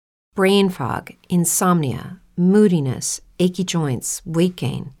brain fog, insomnia, moodiness, achy joints, weight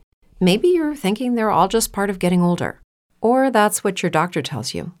gain. Maybe you're thinking they're all just part of getting older, or that's what your doctor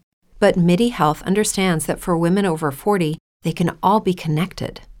tells you. But MIDI Health understands that for women over 40, they can all be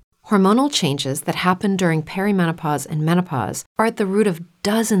connected. Hormonal changes that happen during perimenopause and menopause are at the root of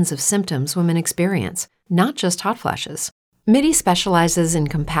dozens of symptoms women experience, not just hot flashes. MIDI specializes in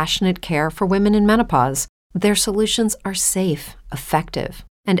compassionate care for women in menopause. Their solutions are safe, effective,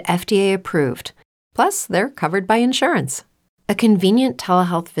 and FDA approved. Plus, they're covered by insurance. A convenient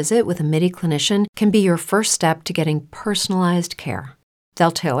telehealth visit with a MIDI clinician can be your first step to getting personalized care.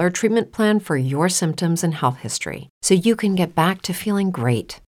 They'll tailor a treatment plan for your symptoms and health history so you can get back to feeling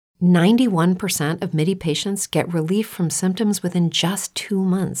great. 91% of MIDI patients get relief from symptoms within just 2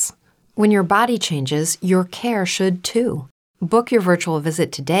 months. When your body changes, your care should too. Book your virtual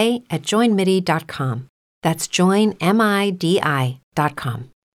visit today at joinmidi.com. That's joinmidi.com.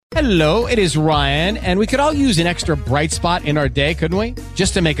 Hello, it is Ryan, and we could all use an extra bright spot in our day, couldn't we?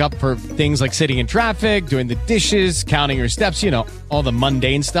 Just to make up for things like sitting in traffic, doing the dishes, counting your steps, all the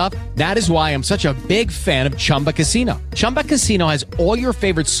mundane stuff. That is why I'm such a big fan of Chumba Casino. Chumba Casino has all your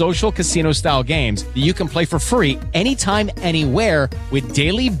favorite social casino-style games that you can play for free anytime, anywhere with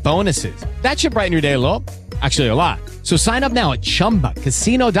daily bonuses. That should brighten your day a little. Actually, a lot. So sign up now at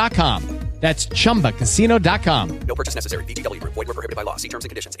ChumbaCasino.com. That's ChumbaCasino.com. No purchase necessary. VGW Group. Void where prohibited by law. See terms and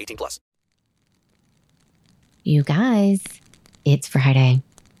conditions. 18+. You guys, it's Friday.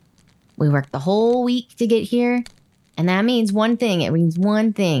 We worked the whole week to get here, and that means one thing. It means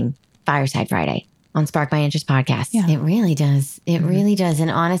one thing. Fireside Friday on Spark My Interest podcast. Yeah. It really does. It really does. And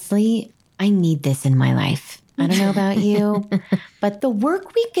honestly, I need this in my life. I don't know about you, but the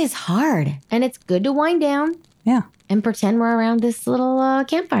work week is hard, and it's good to wind down. Yeah. And pretend we're around this little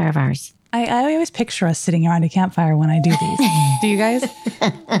campfire of ours. I always picture us sitting around a campfire when I do these. Do you guys?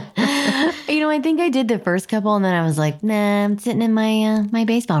 I think I did the first couple, and then I was like, nah, I'm sitting in my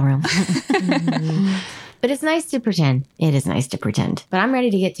baseball room. But it's nice to pretend. It is nice to pretend. But I'm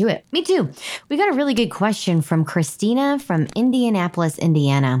ready to get to it. Me too. We got a really good question from Christina from Indianapolis,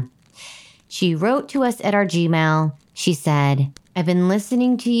 Indiana. She wrote to us at our Gmail. She said, I've been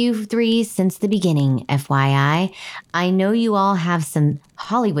listening to you three since the beginning, FYI. I know you all have some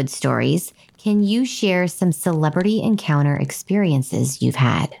Hollywood stories. Can you share some celebrity encounter experiences you've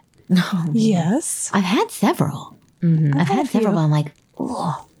had? Yes. I've had several. I've had several, but I'm like,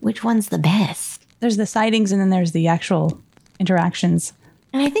 oh, which one's the best? There's the sightings and then there's the actual interactions.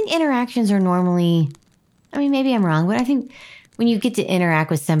 And I think interactions are normally, maybe I'm wrong, but I think when you get to interact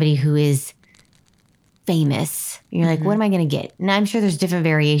with somebody who is famous, you're like, what am I going to get? And I'm sure there's different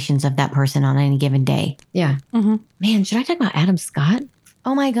variations of that person on any given day. Yeah. Man, should I talk about Adam Scott?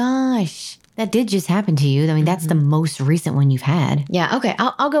 Oh my gosh. That did just happen to you. That's the most recent one you've had. Yeah. Okay.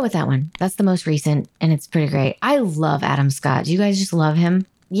 I'll go with that one. That's the most recent, and it's pretty great. I love Adam Scott. Do you guys just love him?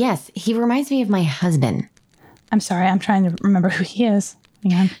 Yes. He reminds me of my husband. I'm sorry. I'm trying to remember who he is.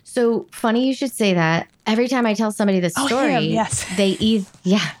 Yeah. So funny you should say that. Every time I tell somebody this story, him, yes.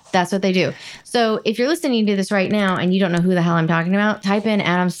 That's what they do. So if you're listening to this right now and you don't know who the hell I'm talking about, type in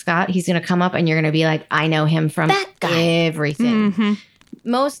Adam Scott. He's going to come up and you're going to be like, I know him from that guy. Everything.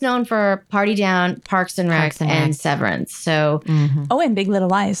 Most known for Party Down, Parks and Rec, and Severance. So, and Big Little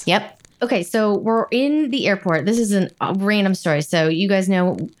Lies. Yep. Okay, so we're in the airport. This is a random story. So you guys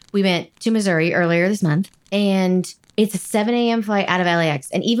know we went to Missouri earlier this month, and it's a 7 a.m. flight out of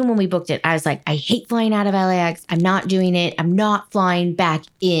LAX. And even when we booked it, I was like, I hate flying out of LAX. I'm not doing it. I'm not flying back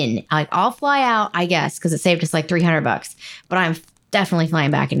in. I'll fly out, I guess, because it saved us like $300. But I'm definitely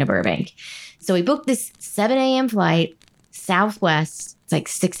flying back into Burbank. So we booked this 7 a.m. flight, Southwest. It's like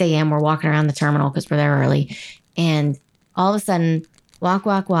 6 a.m. We're walking around the terminal because we're there early. And all of a sudden, walk.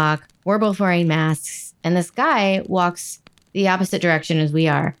 We're both wearing masks. And this guy walks the opposite direction as we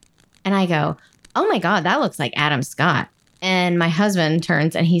are. And I go, oh my God, that looks like Adam Scott. And my husband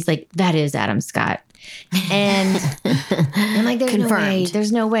turns and he's like, that is Adam Scott. And I'm like,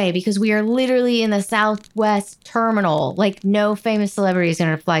 there's no way, because we are literally in the Southwest terminal. Like, no famous celebrity is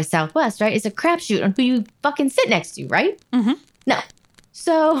going to fly Southwest, right? It's a crapshoot on who you fucking sit next to, right? No.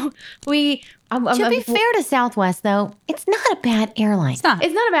 So to be fair to Southwest, though, it's not a bad airline. It's not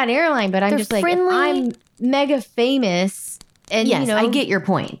a bad airline, but I'm just like, friendly. I'm mega famous. And, yes, I get your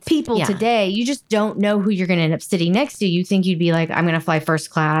point. People today, you just don't know who you're going to end up sitting next to. You think you'd be like, I'm going to fly first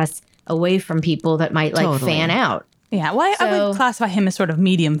class away from people that might fan out. Yeah, well, I So- would classify him as sort of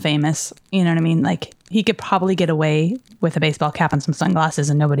medium famous. You know what I mean? Like, he could probably get away with a baseball cap and some sunglasses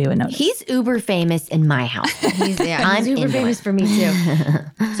and nobody would notice. He's uber famous in my house. He's I'm super into famous it. for me too.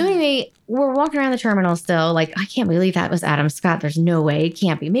 So anyway, we're walking around the terminal still. Like, I can't believe that was Adam Scott. There's no way it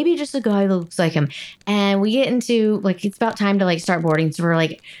can't be. Maybe just a guy that looks like him. And we get into like it's about time to like start boarding. So we're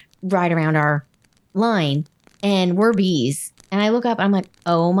like right around our line, and we're bees. And I look up, and I'm like,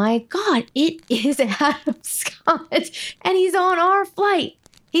 oh my god, it is Adam Scott, and he's on our flight.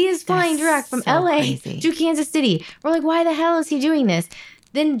 He is flying That's direct from so LA crazy. to Kansas City. We're like, why the hell is he doing this?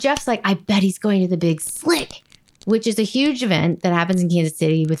 Then Jeff's like, I bet he's going to the Big Slick, which is a huge event that happens in Kansas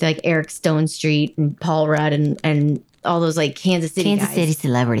City with like Eric Stone Street and Paul Rudd and all those like Kansas City Kansas guys. City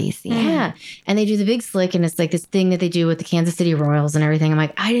celebrities. Yeah. And they do the Big Slick, and it's like this thing that they do with the Kansas City Royals and everything. I'm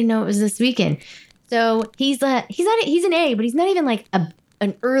like, I didn't know it was this weekend. So he's an A, but he's not even like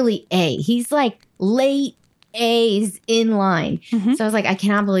an early A. He's like late A's in line. Mhm. So I was like, I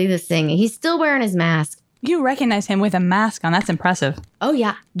cannot believe this thing. He's still wearing his mask. You recognize him with a mask on. That's impressive. Oh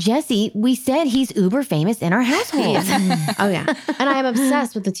yeah. Jesse, we said he's uber famous in our household. Oh yeah. And I am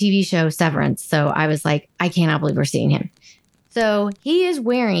obsessed with the TV show Severance. So I was like, I cannot believe we're seeing him. So he is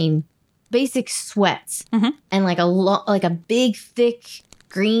wearing basic sweats Mhm. and like a big thick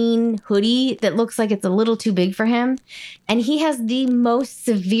green hoodie that looks like it's a little too big for him. And he has the most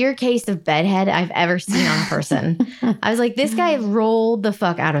severe case of bedhead I've ever seen on a person. I was like, this guy rolled the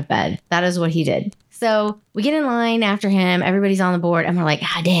fuck out of bed. That is what he did. So we get in line after him. Everybody's on the board. And we're like,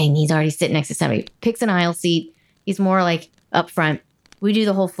 dang, he's already sitting next to somebody. Picks an aisle seat. He's more like up front. We do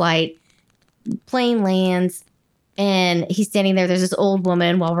the whole flight. Plane lands. And he's standing there. There's this old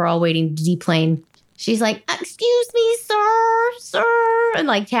woman while we're all waiting to deplane. She's like, excuse me, sir. And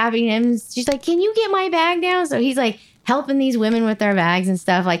like tapping him. She's like, can you get my bag down? So he's like helping these women with their bags and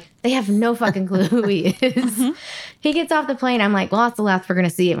stuff. Like they have no fucking clue who he is. He gets off the plane. I'm like, well, that's the last we're going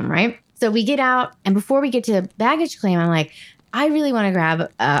to see of him, right? So we get out. And before we get to baggage claim, I'm like, I really want to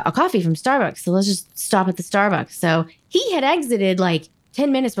grab a coffee from Starbucks. So let's just stop at the Starbucks. So he had exited like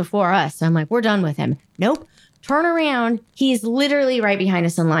 10 minutes before us. So I'm like, we're done with him. Nope. Turn around. He's literally right behind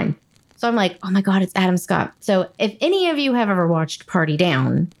us in line. So I'm like, oh my God, it's Adam Scott. So if any of you have ever watched Party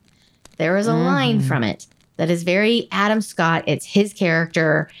Down, there is a line from it that is very Adam Scott. It's his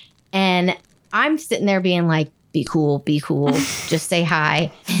character. And I'm sitting there being like, be cool, just say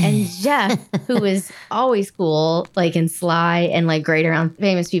hi. And Jeff, who is always cool, like and sly and like great around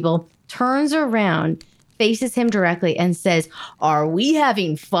famous people, turns around, faces him directly and says, are we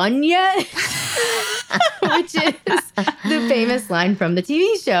having fun yet? Which is the famous line from the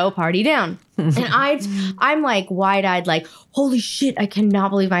TV show Party Down. And I'm like wide-eyed, like, holy shit, I cannot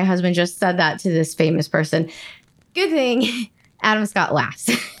believe my husband just said that to this famous person. Good thing Adam Scott laughs.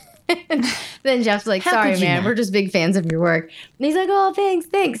 Then Jeff's like, How sorry, could you man, not? we're just big fans of your work. And he's like, oh,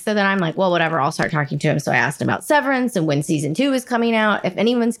 thanks. So then I'm like, well, whatever, I'll start talking to him. So I asked him about Severance and when season 2 is coming out. If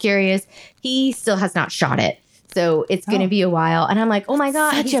anyone's curious, he still has not shot it. So it's going to be a while. And I'm like, oh my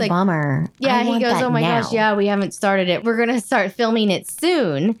God. Such He's a like, bummer. yeah, I he want goes, that oh my now. gosh, yeah, we haven't started it. We're going to start filming it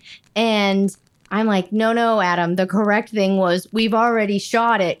soon. And I'm like, no, Adam, the correct thing was we've already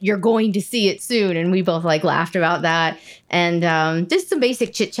shot it. You're going to see it soon. And we both like laughed about that. And just some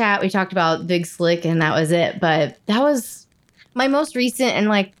basic chit chat. We talked about Big Slick and that was it. But that was my most recent and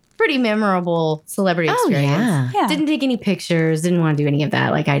like pretty memorable celebrity Oh, experience. yeah. Yeah. Didn't take any pictures, didn't want to do any of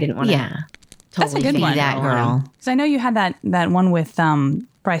that. Like I didn't want to Yeah. That's a totally good be one. That girl. Because I know you had that one with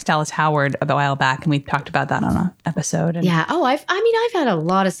Bryce Dallas Howard a while back, and we talked about that on an episode. And Yeah. Oh, I've had a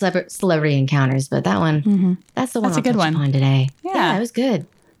lot of celebrity encounters, but that one, that's the one That's a I'll good touch one. upon today. Yeah. It was good.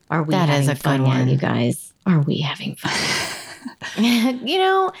 Are we That having is a fun good yet, one. you guys? Are we having fun? You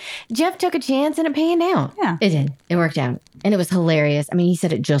know, Jeff took a chance and it panned out. Yeah. It did. It worked out. And it was hilarious. I mean, he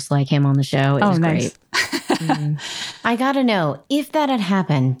said it just like him on the show. It was nice. great. I gotta know if that had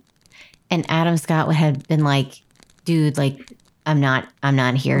happened and Adam Scott would have been like, dude, like, I'm not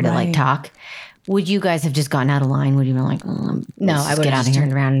here to like Right. talk. Would you guys have just gotten out of line? Would you have been like, No, let's I just would get have out just of here?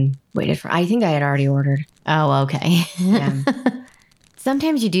 turned around and waited for. I think I had already ordered. Oh, okay. Yeah.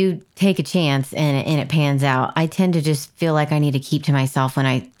 Sometimes you do take a chance and it pans out. I tend to just feel like I need to keep to myself when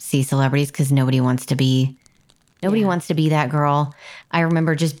I see celebrities because nobody wants to be that girl. I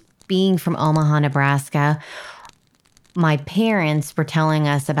remember just being from Omaha, Nebraska. My parents were telling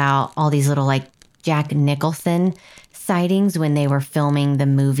us about all these little like Jack Nicholson sightings when they were filming the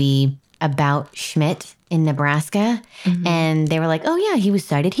movie about Schmidt in Nebraska. And they were like, oh yeah, he was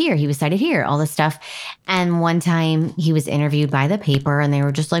sighted here, all this stuff. And one time he was interviewed by the paper and they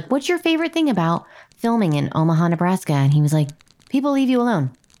were just like, what's your favorite thing about filming in Omaha, Nebraska? And he was like, people leave you alone.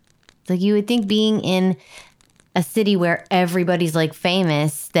 It's like you would think being in a city where everybody's like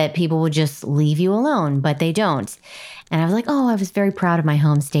famous that people will just leave you alone, but they don't. And I was like, oh, I was very proud of my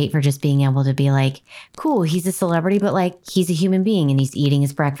home state for just being able to be like, cool, he's a celebrity, but like he's a human being and he's eating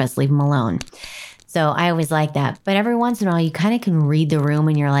his breakfast, leave him alone. So I always like that. But every once in a while, you kind of can read the room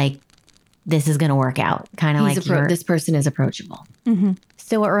and you're like, this is going to work out. Kind of like this person is approachable.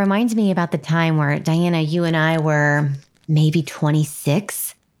 So it reminds me about the time where, Diana, you and I were maybe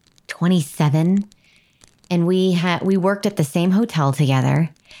 26, 27. And we worked at the same hotel together.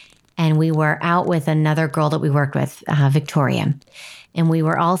 And we were out with another girl that we worked with, Victoria. And we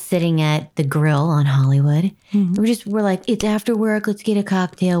were all sitting at the grill on Hollywood. We're like, it's after work. Let's get a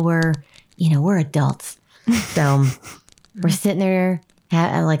cocktail. We're adults. So we're sitting there,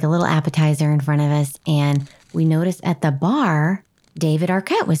 had like a little appetizer in front of us. And we noticed at the bar, David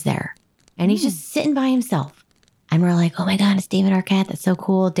Arquette was there. And he's just sitting by himself. And we're like, oh my God, it's David Arquette. That's so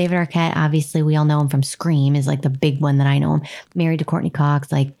cool. David Arquette, obviously, we all know him from Scream, is like the big one that I know him. Married to Courtney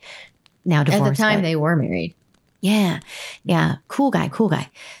Cox, like now divorced. At the time, but they were married. yeah. Cool guy.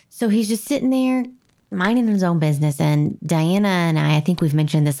 So he's just sitting there minding his own business. And Diana and I think we've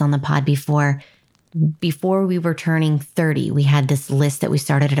mentioned this on the pod before we were turning 30, we had this list that we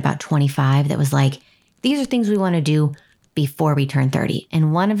started at about 25 that was like, these are things we want to do before we turn 30.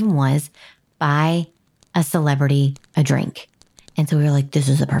 And one of them was buy a celebrity a drink. And so we were like, this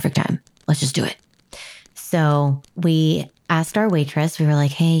is the perfect time. Let's just do it. So we asked our waitress, we were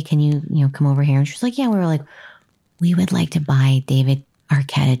like, hey, can you come over here? And she was like, yeah. We were like, we would like to buy David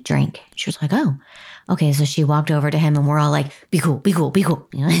Arquette a drink. She was like, oh, okay. So she walked over to him and we're all like, be cool.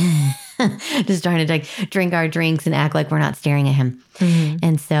 You know? Just trying to like drink our drinks and act like we're not staring at him.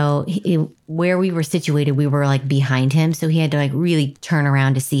 And so where we were situated, we were like behind him. So he had to like really turn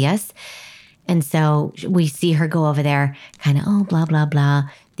around to see us. And so we see her go over there, kind of, oh, blah, blah, blah.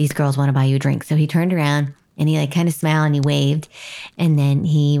 These girls want to buy you a drink. So he turned around and he like kind of smiled and he waved. And then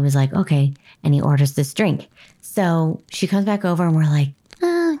he was like, okay. And he orders this drink. So she comes back over and we're like,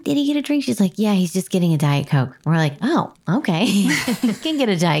 oh, did he get a drink? She's like, yeah, he's just getting a Diet Coke. We're like, oh, okay. He can get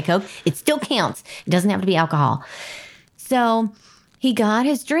a Diet Coke. It still counts. It doesn't have to be alcohol. So he got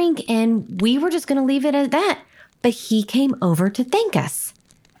his drink and we were just going to leave it at that. But he came over to thank us.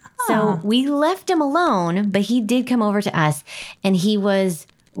 So we left him alone, but he did come over to us and he was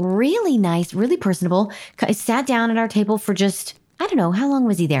really nice, really personable. Sat down at our table for just, I don't know, how long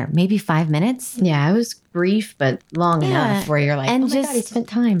was he there? Maybe 5 minutes? Yeah, it was brief, but long enough where you're like, and oh my God, he spent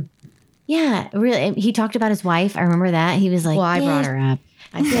time. Yeah, really. He talked about his wife. I remember that. He was like, well, I brought her up.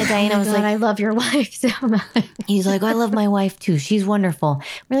 I said, Diana was like, I love your wife so much. He's like, I love my wife too. She's wonderful.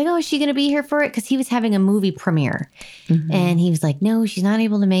 We're like, oh, is she going to be here for it? Because he was having a movie premiere. And he was like, no, she's not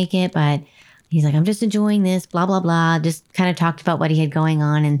able to make it. But he's like, I'm just enjoying this, blah, blah, blah. Just kind of talked about what he had going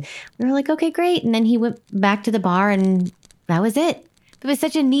on. And we were like, okay, great. And then he went back to the bar and that was it. It was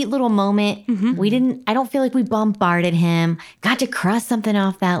such a neat little moment. I don't feel like we bombarded him. Got to cross something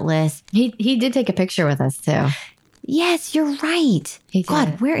off that list. He did take a picture with us too. Yes, you're right. He did.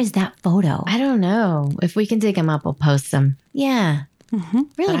 God, where is that photo? I don't know. If we can dig them up, we'll post them. Yeah. Really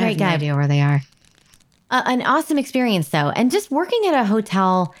But I have great no guy. idea where they are. An awesome experience, though. And just working at a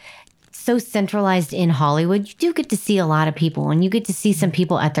hotel so centralized in Hollywood, you do get to see a lot of people and you get to see some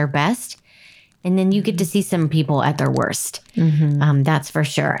people at their best. And then you get to see some people at their worst. That's for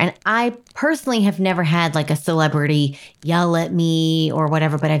sure. And I personally have never had like a celebrity yell at me or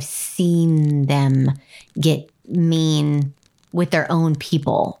whatever, but I've seen them get mean with their own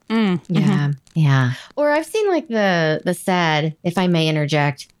people. Yeah. Yeah. Or I've seen like the sad, if I may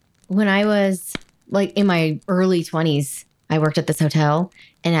interject, when I was like in my early 20s, I worked at this hotel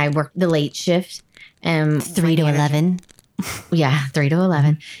and I worked the late shift. 3 to 11. Yeah, 3 to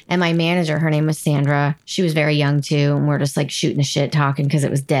 11. And my manager, her name was Sandra. She was very young too. And we're just like shooting the shit, talking because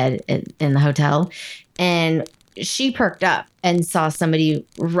it was dead in the hotel. And she perked up and saw somebody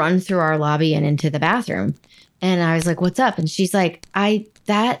run through our lobby and into the bathroom. And I was like, what's up? And she's like, I'm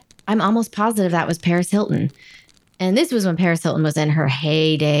almost positive that was Paris Hilton. And this was when Paris Hilton was in her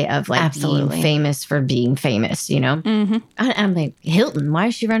heyday of like being famous for being famous, you know? I'm like, Hilton, why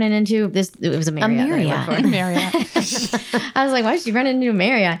is she running into this? It was a Marriott. I was like, why is she running into a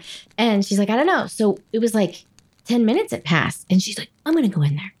Marriott? And she's like, I don't know. So it was like 10 minutes had passed. And she's like, I'm going to go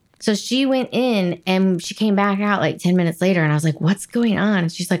in there. So she went in and she came back out like 10 minutes later. And I was like, what's going on?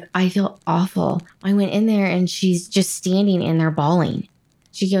 And she's like, I feel awful. I went in there and she's just standing in there bawling.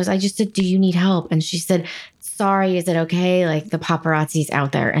 She goes, I just said, do you need help? And she said, sorry, is it okay? Like the paparazzi's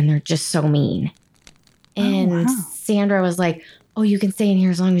out there and they're just so mean. And Sandra was like, oh, you can stay in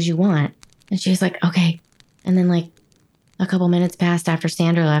here as long as you want. And she was like, okay. And then like a couple minutes passed after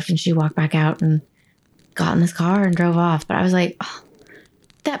Sandra left and she walked back out and got in this car and drove off. But I was like, oh,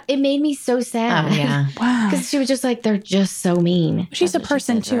 that it made me so sad. Oh, yeah. Wow. Because she was just like, they're just so mean. She's a That's what she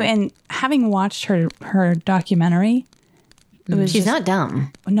person said to too. her. And having watched her documentary, it was She's just, not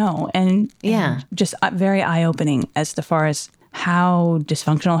dumb. no. And Yeah. just very eye opening as far as how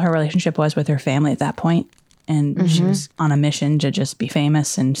dysfunctional her relationship was with her family at that point. And she was on a mission to just be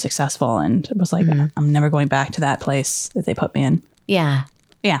famous and successful. And it was like, I'm never going back to that place that they put me in. Yeah.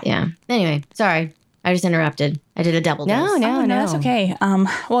 Yeah. Yeah. Anyway, sorry. I just interrupted. I did a double dose. No, That's okay.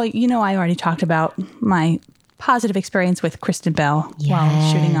 Well, I already talked about my positive experience with Kristen Bell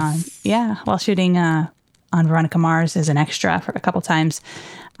while shooting on Veronica Mars as an extra for a couple times.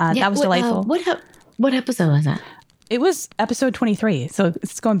 That was delightful. What episode was that? It was episode 23, so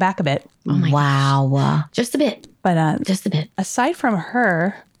it's going back a bit. Wow. Just a bit. But Just a bit. aside from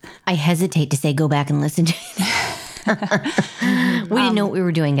her, I hesitate to say go back and listen to it. We didn't know what we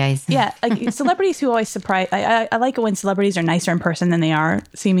were doing, guys. yeah, like celebrities who always surprise. I like it when celebrities are nicer in person than they are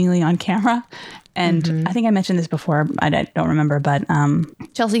seemingly on camera. And I think I mentioned this before. I don't remember, but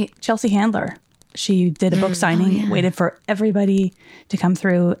Chelsea Handler. She did a book signing, waited for everybody to come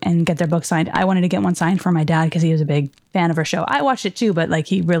through and get their book signed. I wanted to get one signed for my dad because he was a big fan of her show. I watched it too, but like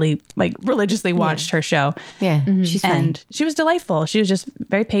he really religiously watched her show. Yeah. She's funny. And she was delightful. She was just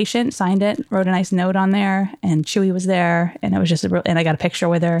very patient, signed it, wrote a nice note on there, and Chewie was there. And it was just and I got a picture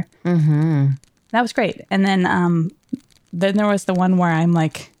with her. Mm-hmm. That was great. And then there was the one where I'm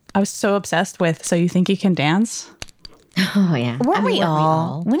like, I was so obsessed with So You Think You Can Dance? Oh, yeah. Weren't we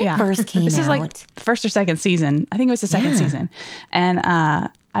all? When it first came This out. is like first or second season. I think it was the second season. And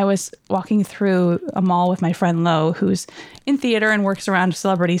I was walking through a mall with my friend Lo, who's in theater and works around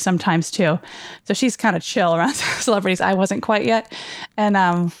celebrities sometimes too. So she's kind of chill around celebrities. I wasn't quite yet. And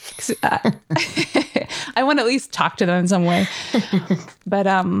I want to at least talk to them in some way.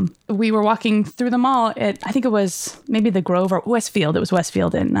 But we were walking through the mall at, I think it was maybe the Grove or Westfield. It was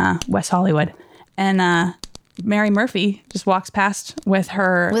Westfield in West Hollywood. And Mary Murphy just walks past with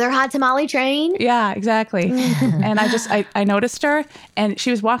her hot tamale train. Yeah, exactly. And I noticed her, and she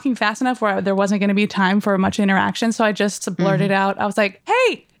was walking fast enough where there wasn't going to be time for much interaction. So I just blurted out, I was like,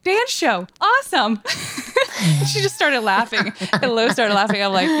 "Hey, dance show, awesome!" She just started laughing, and Lo started laughing.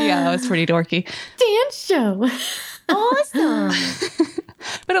 I'm like, "Yeah, that was pretty dorky." Dance show. Awesome.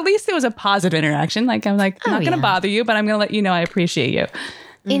 But at least it was a positive interaction. Like I'm like, I'm not going to bother you, but I'm going to let you know I appreciate you.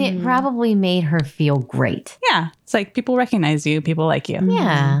 And it probably made her feel great. Yeah, it's like people recognize you, people like you.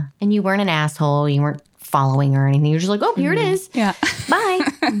 Yeah. And you weren't an asshole. You weren't following her or anything. You're just like, oh, here it is. Yeah. Bye.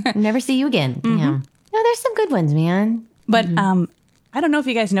 Never see you again. Yeah. No, there's some good ones, man. But I don't know if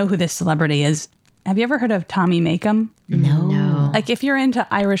you guys know who this celebrity is. Have you ever heard of Tommy Makem? No. Like if you're into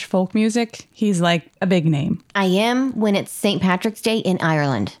Irish folk music, he's like a big name. I am when it's St. Patrick's Day in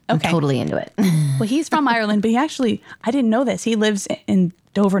Ireland. Okay. I'm totally into it. Well, he's from Ireland, but he actually, I didn't know this. He lives in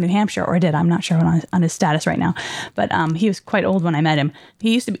Dover, New Hampshire, or did. I'm not sure on his status right now. But he was quite old when I met him.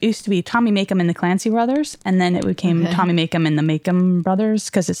 He used to be Tommy Makem in the Clancy Brothers, and then it became Tommy Makem in the Makem Brothers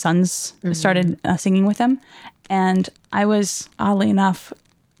because his sons started singing with him. And I was, oddly enough,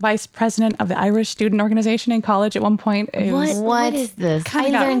 vice president of the Irish Student Organization in college at one point. It was, What is this?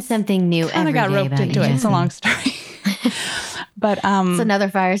 I got- learn something new kind every of got day roped about into you. it. It's a long story. But It's another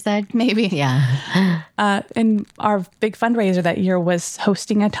fireside. maybe. Yeah. And our big fundraiser that year was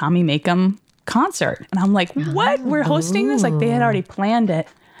hosting a Tommy Makem concert. And I'm like, what? We're hosting this? Like they had already planned it.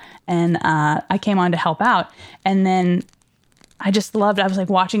 And I came on to help out. And then I just loved, I was like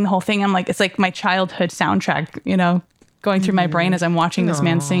watching the whole thing. I'm like, it's like my childhood soundtrack, going through my brain as I'm watching this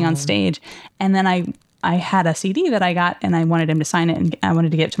man sing on stage. And then I had a CD that I got and I wanted him to sign it, and I wanted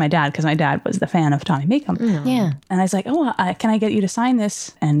to give it to my dad because my dad was the fan of Tommy Makem. Yeah. And I was like, oh, can I get you to sign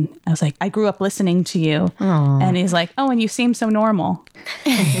this? And I was like, I grew up listening to you. And he's like, oh, and you seem so normal.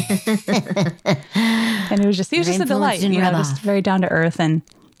 And it was just a delight, didn't rub just off. very down to earth. And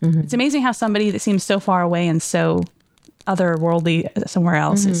it's amazing how somebody that seems so far away and so otherworldly somewhere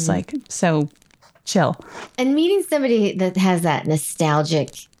else is like so chill. And meeting somebody that has that nostalgic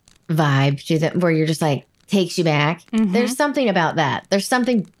vibe to them, where you're just like, takes you back. There's something about that. There's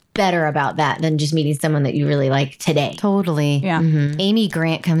something better about that than just meeting someone that you really like today. Totally. Yeah. Amy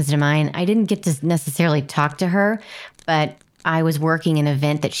Grant comes to mind. I didn't get to necessarily talk to her, but I was working an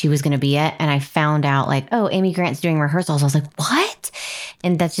event that she was going to be at, and I found out like, oh, Amy Grant's doing rehearsals. I was like, what?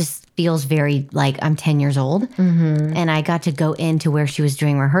 And that just feels very like I'm 10 years old. And I got to go into where she was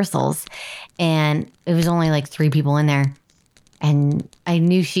doing rehearsals, and it was only like 3 people in there. And I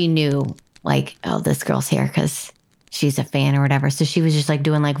knew she knew like, oh, this girl's here because she's a fan or whatever. So she was just like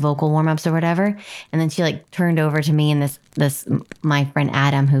doing like vocal warm-ups or whatever. And then she like turned over to me in this my friend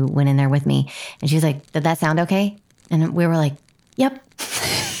Adam, who went in there with me, and she was like, "Did that sound okay?" And we were like, "Yep."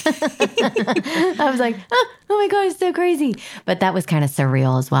 I was like, oh my God, it's so crazy. But that was kind of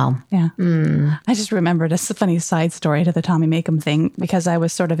surreal as well. Yeah. I just remembered a funny side story to the Tommy Makem thing because I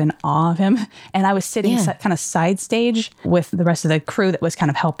was sort of in awe of him. And I was sitting kind of side stage with the rest of the crew that was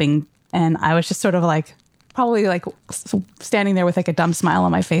kind of helping. And I was just sort of like, probably like standing there with like a dumb smile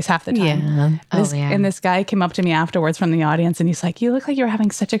on my face half the time. Yeah. And this guy came up to me afterwards from the audience and he's like, "You look like you're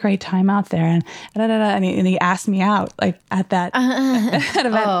having such a great time out there." And he asked me out like at that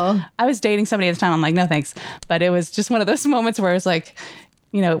event. I was dating somebody at the time. I'm like, "No, thanks." But it was just one of those moments where it's like,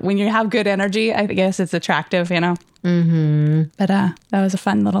 you know, when you have good energy, I guess it's attractive, you know? Mm-hmm. But that was a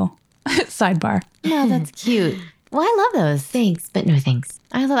fun little sidebar. No, that's cute. Well, I love those. Thanks, but no thanks.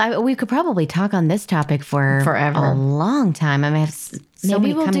 We could probably talk on this topic for Forever. a long time. I mean, I have so Maybe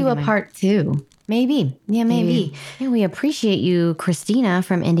many we'll coming do to a mind. part 2. Maybe. Yeah, maybe. Yeah, we appreciate you, Christina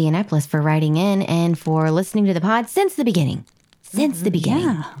from Indianapolis, for writing in and for listening to the pod since the beginning. Since the beginning.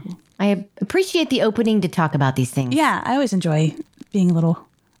 Yeah. I appreciate the opening to talk about these things. Yeah, I always enjoy being a little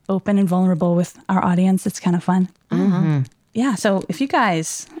open and vulnerable with our audience. It's kind of fun. Mm-hmm. Yeah, so if you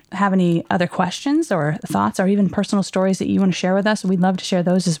guys have any other questions or thoughts or even personal stories that you want to share with us, we'd love to share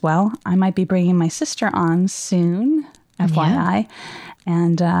those as well. I might be bringing my sister on soon, FYI,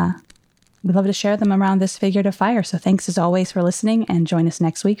 and we'd love to share them around this Figure to Fire. So thanks as always for listening, and join us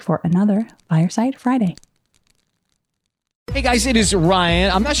next week for another Fireside Friday. Hey guys, it is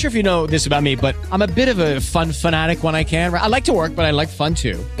Ryan. I'm not sure if you know this about me, but I'm a bit of a fun fanatic when I can. I like to work, but I like fun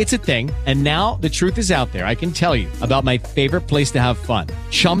too. It's a thing. And now the truth is out there. I can tell you about my favorite place to have fun.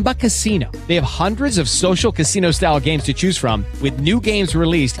 Chumba Casino. They have hundreds of social casino style games to choose from with new games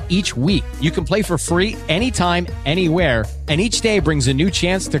released each week. You can play for free anytime, anywhere. And each day brings a new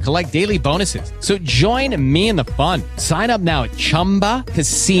chance to collect daily bonuses. So join me in the fun. Sign up now at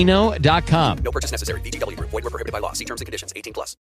ChumbaCasino.com. No purchase necessary. VGW Group. Void where prohibited by law. See terms and conditions. 18+.